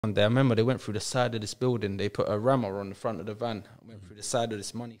one day, I remember they went through the side of this building. They put a rammer on the front of the van. Went through the side of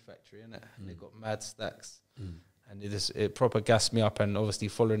this money factory, innit? And they got mad stacks. And it proper gassed me up. And obviously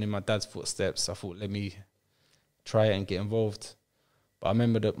following in my dad's footsteps, I thought, let me try it and get involved. But I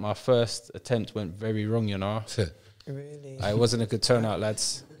remember that my first attempt went very wrong, you know. Really? It wasn't a good turnout,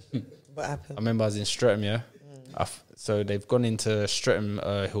 lads. What happened? I remember I was in Streatham, yeah. So they've gone into Streatham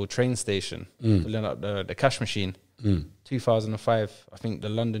Hill train station, filling up the cash machine. 2005, I think the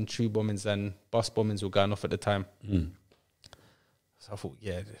London tube bombings and bus bombings were going off at the time. So I thought,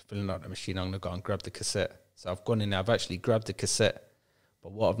 yeah, they're filling up the machine, I'm going to go and grab the cassette. So I've gone in there, I've actually grabbed the cassette.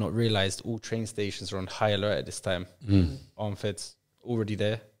 But what I've not realised, all train stations are on high alert at this time. Armed feds already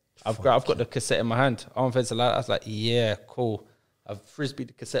there. I've got the cassette in my hand. Armed feds are like, I was like, yeah, cool. I've frisbeed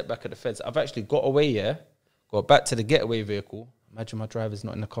the cassette back at the feds. I've actually got away, yeah. Got back to the getaway vehicle. Imagine my driver's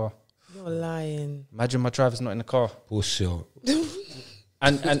not in the car. You're lying. Imagine my driver's not in the car. Bullshit.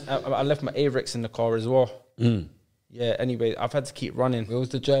 and I left my Avrex in the car as well. Yeah, anyway, I've had to keep running. Where was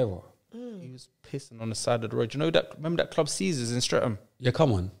the driver? He was pissing on the side of the road. You know that? Remember that club Caesars in Streatham? Yeah,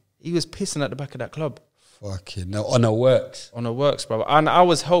 come on. He was pissing at the back of that club. Fucking no, on the works. On the works, brother. And I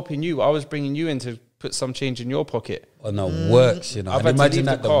was helping you. I was bringing you in to put some change in your pocket. On the works, you know. I've And had to imagine leave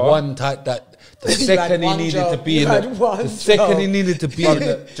that the the car. one type that the second he needed to be in the second he needed to be in Do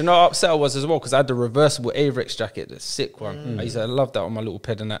the you know how upset I was as well? Because I had the reversible Avrex jacket, the sick one. I love that on my little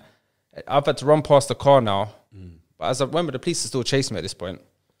ped and that. I've had to run past the car now. But as I remember, the police are still chasing me at this point.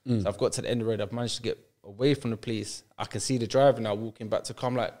 So I've got to the end of the road. I've managed to get away from the police. I can see the driver now walking back to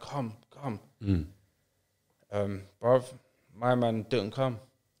come. Like, come. Bruv, my man didn't come.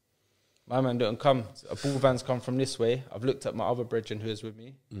 My man didn't come. A ball van's come from this way. I've looked at my other brethren who was with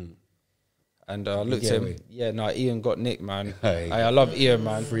me. And I looked at him. Yeah, no, Ian got nicked, man. I love Ian,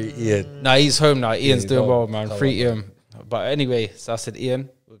 man. free Ian. Nah, he's home now. Ian's doing well, man. Come Free on, Ian. But anyway, so I said, Ian,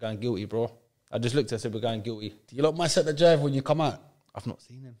 we're going guilty, bro. I just looked at him and said, we're going guilty. Do you lot might set the drive when you come out? I've not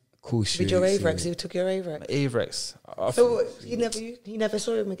seen him. Cool With shit. your Avrex, who took your Avrex? Avrex. So you never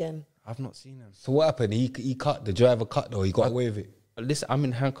saw him again? I've not seen him. So what happened? He cut, the driver cut though, he got away with it. Listen, I'm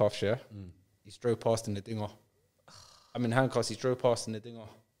in handcuffs, yeah? He drove past in the dinger. I'm in handcuffs, he drove past in the dinger.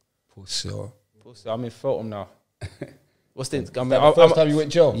 For sure. I'm in Feltham now. What's the... First time you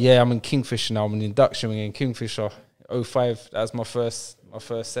went jail? Yeah, I'm in Kingfisher now. I'm in induction wing in Kingfisher. 05, that was my first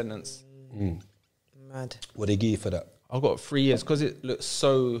sentence. Mad. What they give you for that? I got 3 years because it looked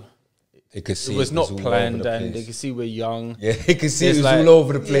so... They could see it was not all planned over the and they place. could see we're young. Yeah, they could see There's it was like- all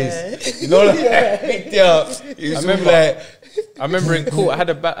over the place. You know, like, I remember in court, I had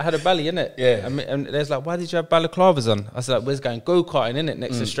a bally, innit? Yeah. And there's like, why did you have balaclavas on? I said, like, where's going go-karting, innit?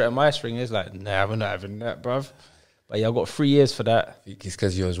 Next to Streatham Ice Ring. He's like, nah, we're not having that, bruv. But yeah, I got 3 years for that. I think it's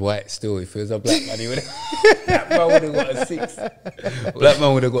because you was white still. If it was a black man, he would black man would have got a 6. Black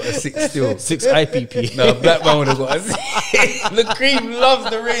man would have got a 6 still. 6 IPP. No, black man would have got a 6. The cream loves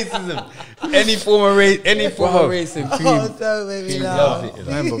the racism. Any form of racism, cream. Oh, don't make me Cream laugh. loves it.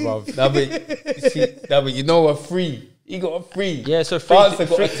 Remember, bruv. But you know a 3. He got a 3. Yeah, so Bouncer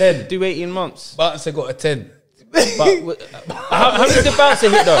got a 10. Do 18 months. Bouncer got a 10. But how many did the bouncer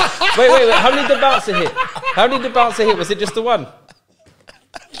hit though? Wait. How many did the bouncer hit? How many did the bouncer hit? Was it just the one?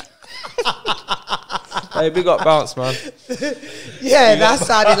 Hey, big up bounce, man. Yeah, that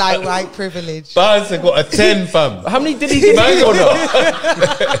sounded like white privilege. Bouncer got a 10, fam. How many did he hit?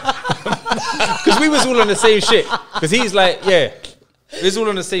 Because we was all on the same shit. Because he's like, yeah, we was all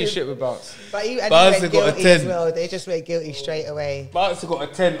on the same shit with bounce. But he went Bouncer got a guilty 10. as well. They just went guilty straight away. Bouncer got a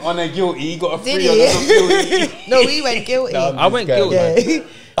 10 on a guilty. He got a 3 Did on he? a not guilty. No, he went guilty. No, I went guilty.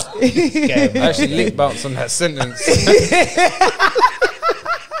 Yeah. I actually linked bounce on that sentence.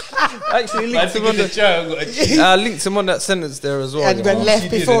 Actually linked him on I linked him on that sentence there as well. And went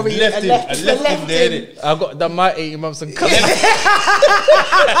left before he left him there, innit? I got done my 18 months and cut.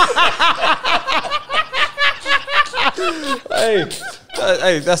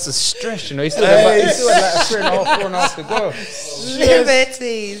 Hey, that's a stretch, you know. He still had like 3.5, 4.5 to go.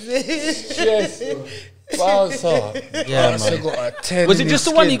 Liberties. Yes. Bouncer. Yeah, Bouncer man. got a 10. Was it in just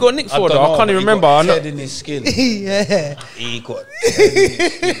his the one skin. he got nicked for, don't though? I know, can't even but he remember. got I know- 10 in his skin. Yeah. He got 10 in his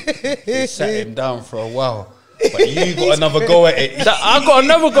skin. He sat him down for a while. But you got another go at it. I got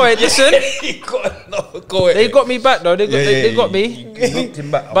another go at it, listen. You got another go at it. They got me back, though. They got me. You knocked him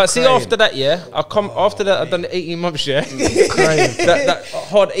back. But see, after that, yeah, after that, I've done the 18 months, yeah. that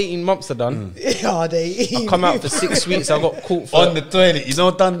hard 18 months I done. Oh, I come out for 6 weeks. I got caught for on the toilet. You know,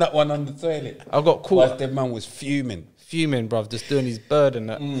 done that one on the toilet. I got caught Whilst the man was fuming. bruv, just doing his bird and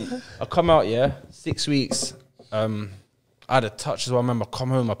that. I come out, yeah, 6 weeks. I I had a touch as well. I remember I come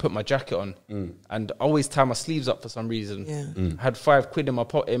home, I put my jacket on, and I always tie my sleeves up for some reason. Yeah. I had £5 in my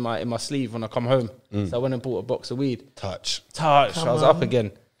pot in my sleeve when I come home, so I went and bought a box of weed. Touch. I was up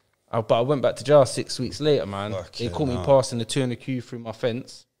again, but I went back to jail 6 weeks later, man. They caught me passing the tourniquet through my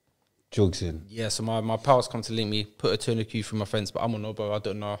fence. Jugs in. Yeah, so my pals come to link me, put a tourniquet through my fence, but I'm on Obo, I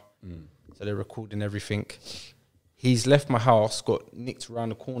don't know. So they're recording everything. He's left my house, got nicked around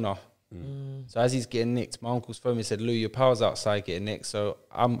the corner. So as he's getting nicked, my uncle's phoned me and said, Lou, your pal's outside getting nicked. So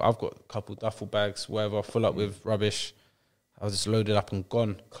I've got a couple duffel bags, whatever, full up with rubbish. I was just loaded up and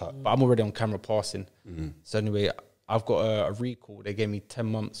gone. But I'm already on camera passing. So anyway, I've got a recall. They gave me 10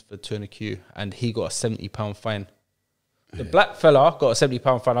 months for tourniquet, and he got a £70 fine. The black fella got a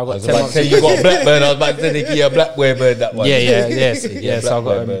 £70 fine. I got 10 months. You got a black bird. I was about to say they give you a black bird that one. Yeah. So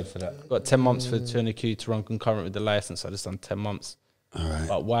I got got 10 months for tourniquet to run concurrent with the license. I just done 10 months. All right.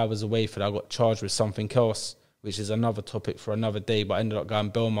 But while I was away for that, I got charged with something else, which is another topic for another day. But I ended up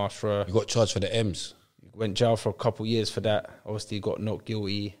going Belmarsh for. You got charged for the M's. Went jail for a couple of years for that. Obviously, got not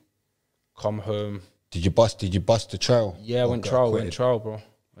guilty. Come home. Did you bust the trial? Yeah, went trial, bro.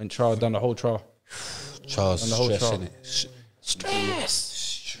 Went trial, done the whole trial. Charles, stress in it.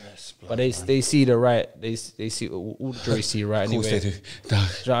 Stress. But they see the right. They see all the jury see right anyway. Of course they do. Do you know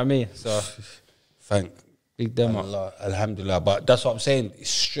what I mean? So thank big them up. Allah, alhamdulillah. But that's what I'm saying. It's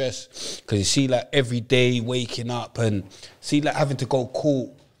stress because you see like every day waking up and see like having to go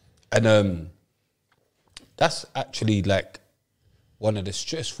court and that's actually like one of the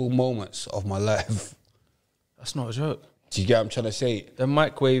stressful moments of my life. That's not a joke. Do you get what I'm trying to say? The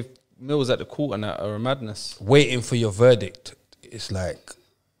microwave meals at the court and that are a madness. Waiting for your verdict. It's like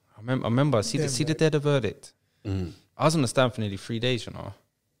I remember. See the day of the verdict. I was on the stand for nearly 3 days, you know.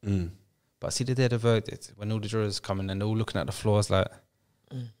 But I see the day of the verdict when all the jurors come in and they're all looking at the floor. I was like,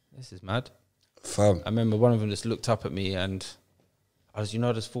 this is mad. Fam. I remember one of them just looked up at me and I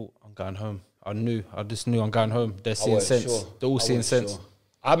just thought I'm going home. I just knew I'm going home. They're seeing sense. Sure. They're all seeing sense. Sure.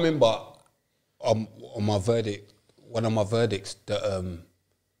 I remember on my verdict, one of my verdicts, the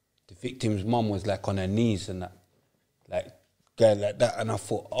victim's mum was like on her knees and that, like going like that, and I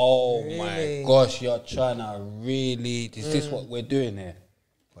thought, oh my gosh, you're trying to really, is this what we're doing here?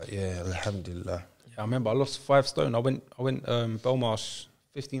 But yeah, alhamdulillah. Yeah, I remember I lost 5 stone. I went Belmarsh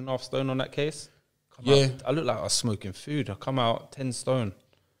 15.5 stone on that case. I looked like I was smoking food. I come out 10 stone.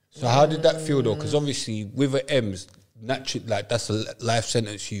 So how did that feel though? Because obviously with the M's, naturally, like that's a life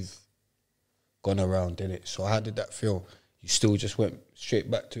sentence you've gone around, innit? So how did that feel? You still just went straight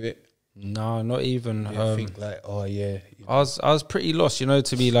back to it? No, not even. I think like, oh yeah. I was pretty lost, you know,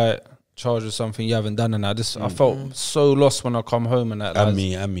 to be like charged with something you haven't done, and I felt so lost when I come home and that. And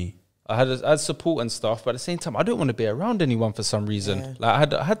me. I had support and stuff, but at the same time, I don't want to be around anyone for some reason. Yeah.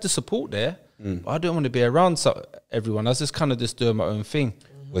 Like I had the support there, but I don't want to be around everyone. I was just kind of just doing my own thing.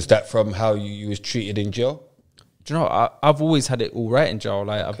 Was that from how you was treated in jail? Do you know, I've always had it all right in jail.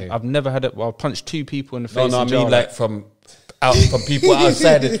 Like I've never had it. Well, I punched 2 people in the face. No, in jail, I mean like from people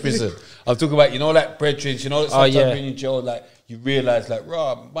outside the prison. I'm talking about, you know, like brethren, you know, sometimes when you're in jail, like you realise like,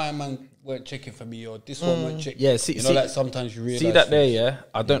 Rob, my man weren't checking for me, or this one weren't checking. Yeah, like sometimes you realise. See that there, yeah?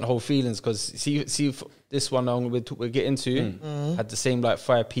 I don't hold feelings because see this one we'll get into had the same like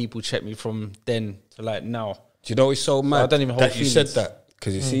 5 people check me from then to like now. Do you know it's so mad? So I don't even hold feelings. You said that.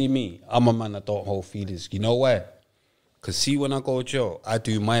 Because you see me, I'm a man that don't hold feelings. You know why? Because see, when I go to jail, I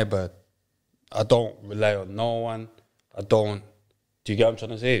do my bad. I don't rely on no one. I don't. Do you get what I'm trying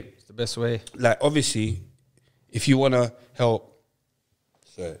to say? It's the best way. Like, obviously, if you want to help,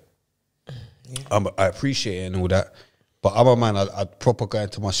 I appreciate it and all that. But I'm a man, I'd proper go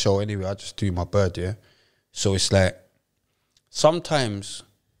into my show anyway. I just do my bird, yeah? So it's like, sometimes,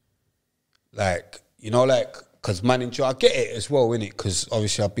 like, you know, like, because man in jail, I get it as well, innit? Because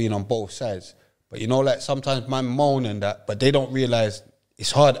obviously I've been on both sides. But you know, like sometimes man moan and that, but they don't realise it's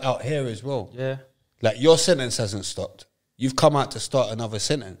hard out here as well. Yeah. Like your sentence hasn't stopped. You've come out to start another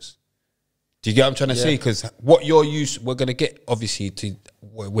sentence. Do you get what I'm trying to say? Because what you're used, we're going to get obviously to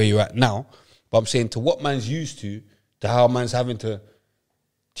where you're at now. But I'm saying to what man's used to how man's having to,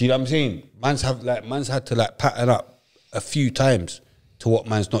 do you know what I'm saying? Man's had to like pattern up a few times to what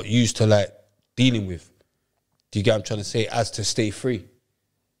man's not used to like dealing with. Do you get what I'm trying to say? As to stay free.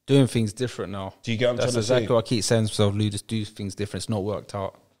 Doing things different now. Do you get what I'm trying to say? That's exactly what I keep saying to myself, Lou, just do things different. It's not worked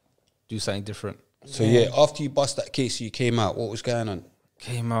out. Do something different. So yeah, after you bust that case, you came out. What was going on?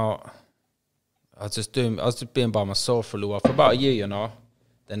 Came out. I was just being by myself for a little while. For about a year, you know.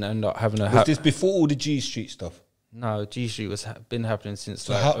 Then I ended up having a... Was this before all the G Street stuff? No, G Street was been happening since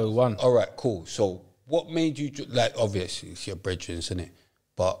so like 01. All right, cool. So what made you... Like, obviously, it's your brethren, isn't it?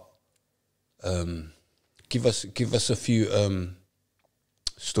 But... give us a few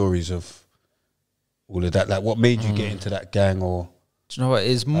stories of all of that. Like, what made you get into that gang, or do you know what?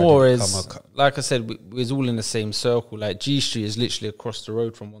 It's more is like I said, we was all in the same circle. Like G Street is literally across the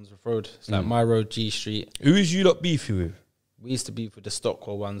road from Wandsworth Road. It's like my road, G Street. Who is you lot beefy with? We used to beef with the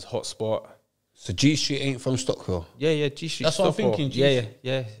Stockwell ones, Hotspot. So G Street ain't from Stockwell. Yeah, G Street. That's what Stockwell. I'm thinking.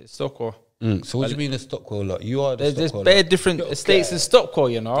 Yeah, it's Stockwell. So what do you mean the Stockwell lot? You are the There's Stockwell bare lot. different estates in Stockwell,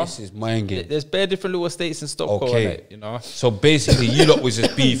 you know. This is mind game. There's bare different little estates in Stockwell, Okay. you know. So basically, you lot was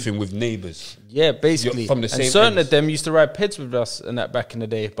just beefing with neighbours. Yeah, basically. You're from the same and certain ends. of them used to ride peds with us and that back in the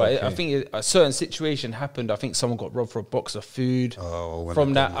day. But Okay. I think a certain situation happened. I think someone got robbed for a box of food. Oh,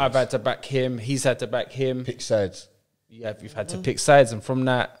 From that, I've had to back him. He's had to back him. pick sides. Yeah, you've had to pick sides. And from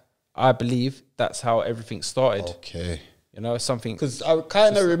that, I believe that's how everything started. Okay. You know, something. Because I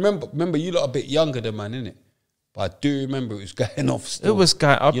kind of remember you lot a bit younger than man, innit? But I do remember it was going off still. It was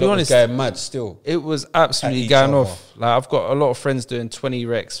going, I'll You be lot honest. was going mad still. It was absolutely At each going other. off. Like, I've got a lot of friends doing 20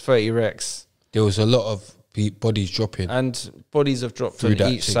 wrecks, 30 wrecks. There was a lot of bodies dropping And bodies have dropped through on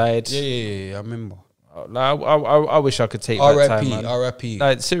that each thing. side. Yeah, I remember. Like, I wish I could take that time, man. R.I.P.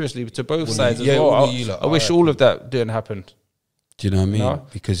 Like, seriously, to both sides yeah, as all well. of you lot, I wish RIP. all of that didn't happen. Do you know what I mean? No.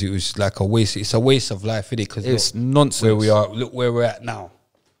 Because it was like a waste. It's a waste of life, innit? Because It's nonsense. where we are. Look where we're at now.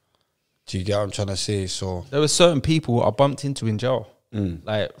 Do you get what I'm trying to say? So There were certain people I bumped into in jail,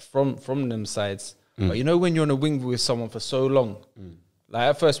 like from them sides. But you know when you're on a wing with someone for so long, like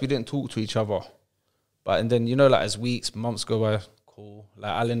at first we didn't talk to each other, but and then you know like as weeks, months go by, cool.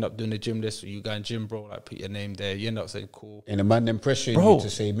 Like I'll end up doing the gym list, or you go in gym, bro. Like put your name there. You end up saying cool. and a man then pressuring Bro. you to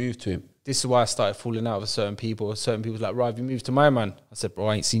say move to him. This is why I started falling out with certain people. Certain people's like, right, you moved to my man. I said, bro,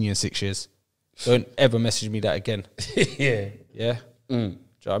 I ain't seen you in 6 years. Don't ever message me that again. Yeah. Yeah. Do you know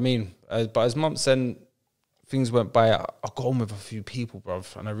what I mean? But as months and things went by, I got on with a few people,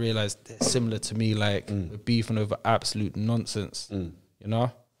 bruv, and I realised they're similar to me, like we're beefing over absolute nonsense, you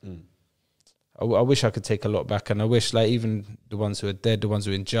know? I wish I could take a lot back, and I wish, like, even the ones who are dead, the ones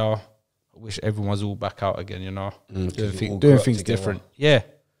who are in jail, I wish everyone's all back out again, you know? Doing grew up things together. different. Yeah.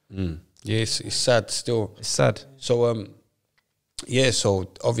 Yeah, it's sad still. It's sad. So yeah.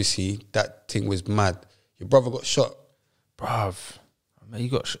 So obviously that thing was mad. Your brother got shot. Bruv. He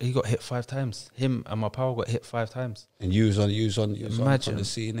got hit 5 times. Him and my pal got hit 5 times. And you was on the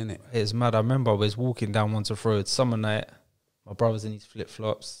scene, innit? It's mad. I remember I was walking down Wandsworth Road summer night. My brother's in his flip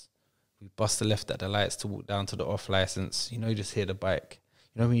flops. We bust a left at the lights to walk down to the off license. You know, you just hear the bike.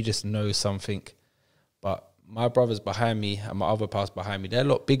 You know when you just know something. But my brother's behind me and my other pal's behind me. They're a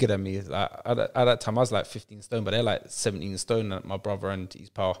lot bigger than me. Like at that time, I was like 15 stone, but they're like 17 stone. My brother and his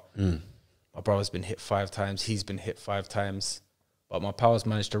pal. My brother's been hit 5 times. He's been hit 5 times. But my pal's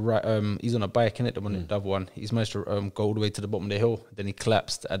managed to ride. He's on a bike, innit? The other one. He's managed to go all the way to the bottom of the hill. Then he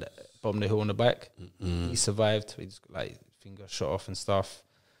collapsed at the bottom of the hill on the bike. He survived. He just got, like, finger shot off and stuff.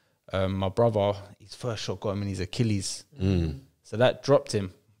 My brother, his first shot got him in his Achilles. So that dropped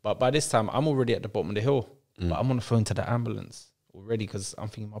him. But by this time, I'm already at the bottom of the hill. But I'm on the phone to the ambulance already because I'm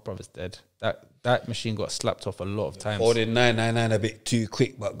thinking my brother's dead. That machine got slapped off a lot of times. Or the 999 a bit too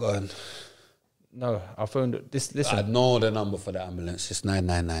quick, but go on. No, I phoned this. Listen, I know the number for the ambulance. It's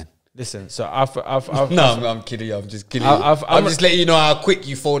 999. listen. So I've No, I'm kidding you. I'm just kidding you. I'm I'm just letting you know how quick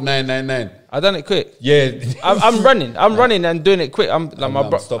you phoned 999. I done it quick. Yeah. I'm running. I'm running and doing it quick. I'm like my I'm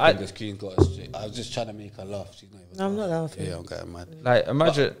brother. stopping because Queen got us straight. I was just trying to make her laugh. She's not even I'm not laughing. Yeah, I'm getting mad. Like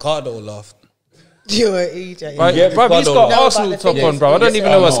imagine. Cardo laughed. You're EJ. Right, Yeah, bruv, he's got No, Arsenal but the top thing on, is- bro. I don't Yes, even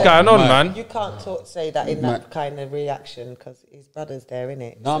I know what's know. going on, Man. man. You can't say that in that kind of reaction because his brother's there,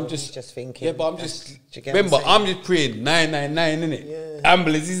 innit? No, I'm So he's just just thinking. Yeah, but I'm that's- just do you get what remember. saying? I'm just praying 999, innit?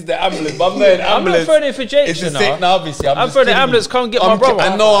 Ambulance. This is the ambulance. But I'm not an I'm ambulance. not throwing it for Jake, It's you the know. same. No, obviously, I'm I'm just throwing the killing ambulance, you. can't get my brother.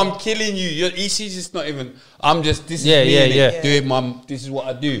 I know I'm killing you. It's just not even. I'm just. This is Yeah, me, yeah, innit? yeah. Doing my. This is what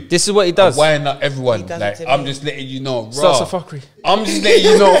I do. This is what he does. Why not everyone? He does Like it to I'm me. just letting you know. Starts a Raw. fuckery. I'm just letting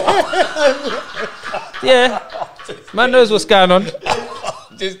you know. Yeah, man knows what's going on.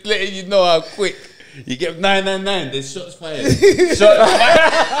 Just letting you know how quick. You get 999. There's shots fired. Shots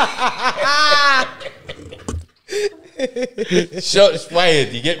fired. Shots fired.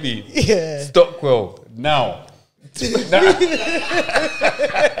 You get me? Yeah. Stockwell now.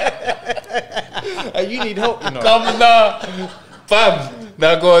 You need help, you know. Come now, fam.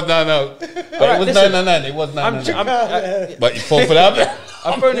 Now go on, no. But it was listen. 999. It was 999. I'm But you fall for that.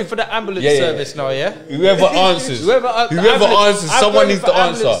 I'm phoning for the ambulance Yeah, yeah. service now, yeah? Whoever answers, Whoever answers, I'm someone going needs for to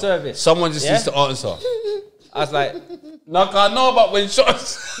ambulance answer. service. Someone just Yeah? needs to answer. I was like, No, I know about when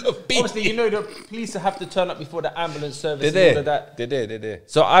shots. obviously, you know the police have to turn up before the ambulance service They're and all of there. that. They're there. They're there.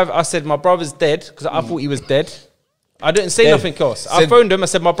 So I said my brother's dead because I thought he was dead. I didn't say Dead. nothing else. I Said- phoned him. I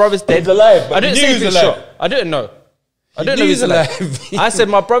said my brother's dead. He's alive, but I didn't you say knew he's he been was alive. shot. I didn't know. I didn't knew know he's he was alive. alive. I said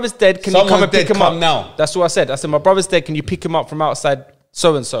my brother's dead. Can you come Someone's and pick dead, him come up now. That's what I said. I said my brother's dead. Can you pick him up from outside?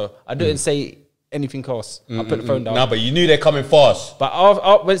 So and so. I didn't say anything else. I put the phone down. No, but you knew they're coming fast. But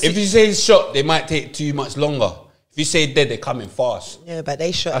If you say he's shot, they might take too much longer. If you say dead, they're coming fast. Yeah, but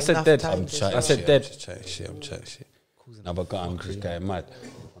they shot I said enough dead. times I'm as chatting well. said shit, dead. I'm just chatting shit. I'm chatting shit. No, but I'm just going mad.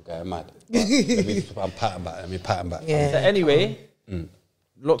 I'm going mad. I'm patting back. Let me patting back. Yeah. So anyway,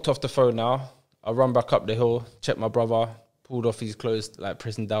 locked off the phone now. I run back up the hill, checked my brother, pulled off his clothes, like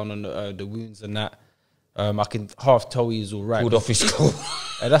pressing down on the wounds and that. I can half tell he's all right. Pulled off his clothes.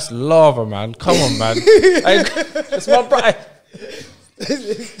 Hey, that's lava, man. Come on, man. Hey, it's my brother.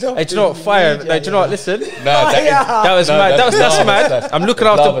 Hey, do you know what? Fire. Like, do you know what? Listen. That was mad. That's mad. I'm looking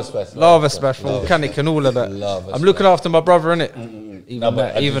after lava splash for volcanic and all of that. I'm looking after my brother, innit?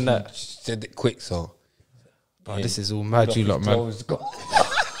 Even that. Said it quick, so. Bro, this is all mad, you lot, man. Clothes gone.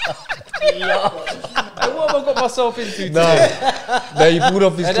 Hey, what have I got myself into today? No, you pulled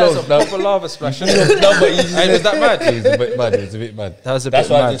off his Hey, that's clothes. a No, proper lava splash. no, but you just Hey, was that mad? It was a bit mad. It was a bit mad. That was a That's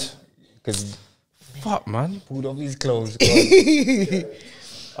bit why mad. Because Fuck, man. pulled off his clothes.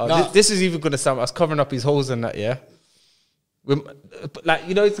 Oh, this is even going to sound, I was covering up his holes and that, yeah? Like,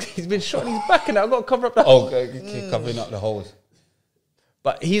 you know, he's been shot in his back and I've got to cover up that. Oh, okay, covering up the holes.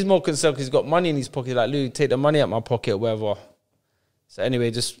 But he's more concerned because he's got money in his pocket. Like, Lou, take the money out my pocket, whatever. So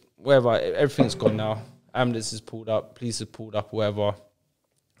anyway, just wherever, everything's gone now. Ambulance is pulled up, police is pulled up, whatever.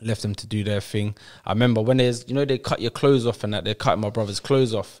 Left them to do their thing. I remember when there's, you know, they cut your clothes off and that, they're cutting my brother's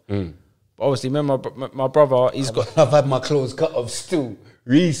clothes off. But obviously, remember my brother, he's got... I've had my clothes cut off still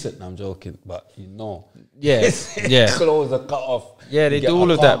recent. I'm joking, but you know. Yeah, yeah. Clothes are cut off. Yeah, they do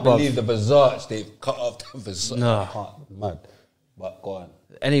all of that, bro. I can't believe the Versace, they've cut off the Versace. No. I can't, mad. But go on.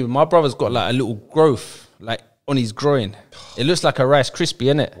 Anyway, my brother's got like a little growth, like on his groin. It looks like a Rice Krispie,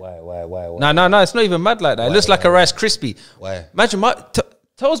 innit? Why? No, it's not even mad like that. It looks like a Rice Krispie. Why? Imagine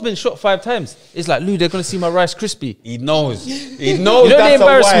To's been shot 5 times. It's like, Lou, they're going to see my Rice Krispie. He knows. He knows You know that's the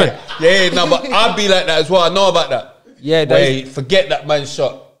embarrassment? a why. Yeah, no, but I'd be like that as well. I know about that. Yeah, Wait, forget that man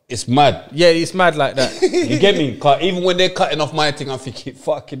shot. It's mad. Yeah, it's mad like that. You get me? 'Cause even when they're cutting off my thing, I'm thinking,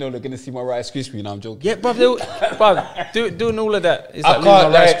 fuck, you know, they're going to see my Rice Krispie. You know, I'm joking. Yeah, bruv, doing all of that. It's I like, can't,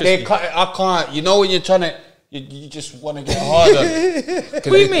 Lou, my Rice like, they Krispie. cut it, I can't. You know when you're trying to, you just want to get harder. What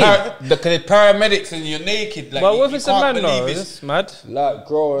do you mean? Because the paramedics and you're naked. Like, But you, what if you it's a can't man believe though? it's That's mad. like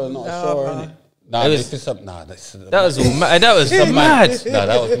growing, not sure, innit? Nah, It was- this is something. Nah, that's That was all mad. That was mad. Nah,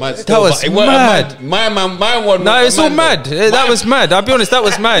 that was mad. That was But it weren't a mad. My one. No, weren't it's a all man, mad. though. That was mad. I'll be honest, that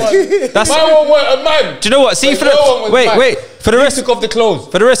was mad. That's. My one weren't a man. Do you know what? See, But for your one the was wait, mad. wait, for the You rest took off the clothes.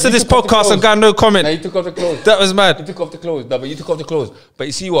 for the rest of You this took off the podcast, clothes. I've got no comment. No, you took off the clothes. That was You mad. took off the clothes. No, but you took off the clothes. But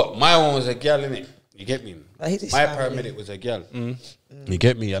you see what? My one was a girl, innit? You get me? But he's his My family. paramedic was a girl. You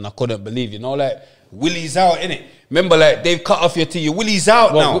get me? And I couldn't believe, you know, like, Willie's out, innit? Remember, like, they've cut off your tea. Your Willie's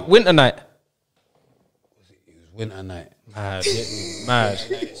out now. What, winter night? It was winter night. Mad, You get me? mad,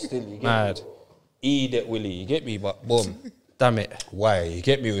 Still, you get mad. me? Eat it, Willie. You get me? But boom. Damn it. Why? You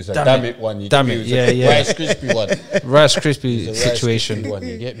get me? It was a Damn damn it. it one. You Damn get me? it. It was a Yeah, yeah. Rice Krispie one. Rice Krispie It's a Rice situation. Krispie one,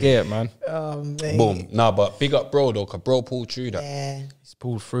 you get me? Yeah, man. Oh, man. Boom. Nah, but big up bro though, 'cause bro pulled through that. Yeah. He's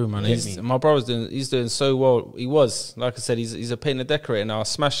pulled through, man. Get me. My brother's he's doing so well. He was, like I said, he's a painter decorator now,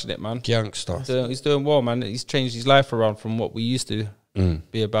 smashing it, man. Gangster. He's doing well, man. He's changed his life around from what we used to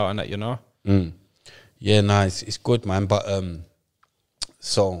be about and that, you know. Yeah, nice. It's good, man. But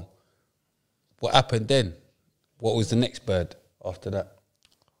so what happened then? What was the next bird after that?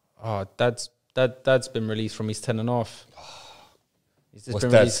 Oh, dad's been released from his 10.5. He's just What's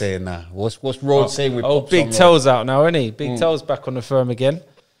been that released. saying now? What's Road saying with Oh, Pops Big on Road? Tell's out now, isn't he? Big Tell's back on the firm again.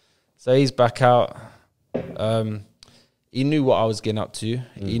 So he's back out. He knew what I was getting up to.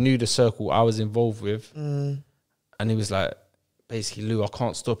 He knew the circle I was involved with. And he was like, basically, Lou, I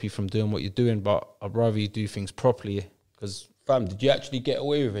can't stop you from doing what you're doing, but I'd rather you do things properly. Because Fam, did you actually get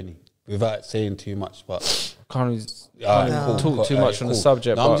away with any? Without saying too much, but I can't really talk too much on the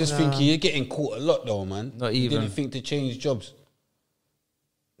subject. No, but I'm just thinking you're getting caught a lot though, man. Not You even. didn't think to change jobs.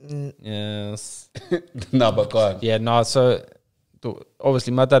 Yes. No, but go on. Yeah, no, so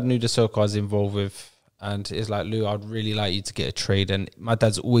obviously my dad knew the circle I was involved with, and it's like, Lou, I'd really like you to get a trade. And my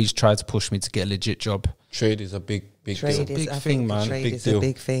dad's always tried to push me to get a legit job. Trade is a big Trade deal. is, big I thing, think man. Trade Big is deal. a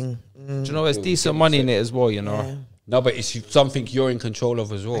big thing. Do you know there's decent money in it as well, you know? Yeah, No, but it's something you're in control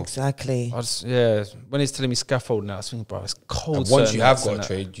of as well. exactly. Yeah, when he's telling me scaffold now, I was thinking, bro, it's cold. And once certain you have nights got and a that.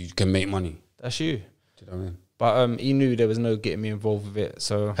 trade, you can make money. That's you. Do you know what I mean? But he knew there was no getting me involved with it.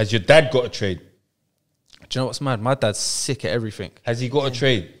 So Has your dad got a trade? do you know what's mad? My dad's sick at everything. Has he got a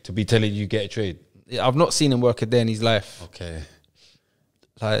trade to be telling you get a trade? I've not seen him work a day in his life. Okay.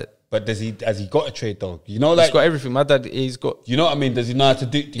 Like, But has he got a trade though? You know, like he's got everything. My dad, he's got. You know what I mean? Does he know how to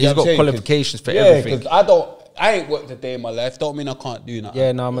do? He's got qualifications for everything. Because I ain't worked a day in my life. Don't mean I can't do nothing.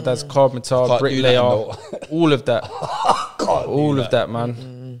 Yeah, no, my dad's carpenter, bricklayer, all of that. All of that,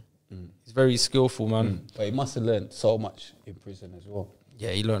 man. He's very skillful, man. But he must have learned so much in prison as well.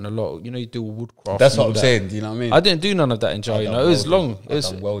 Yeah, he learned a lot. You know, you do woodcraft. That's what I'm saying. Do you know what I mean? I didn't do none of that in jail. You know, it was long. It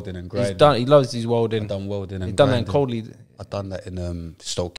was done welding and grinding. He loves his welding. I've done welding and He's done that in grinding. Coldly. I've done that in Stoke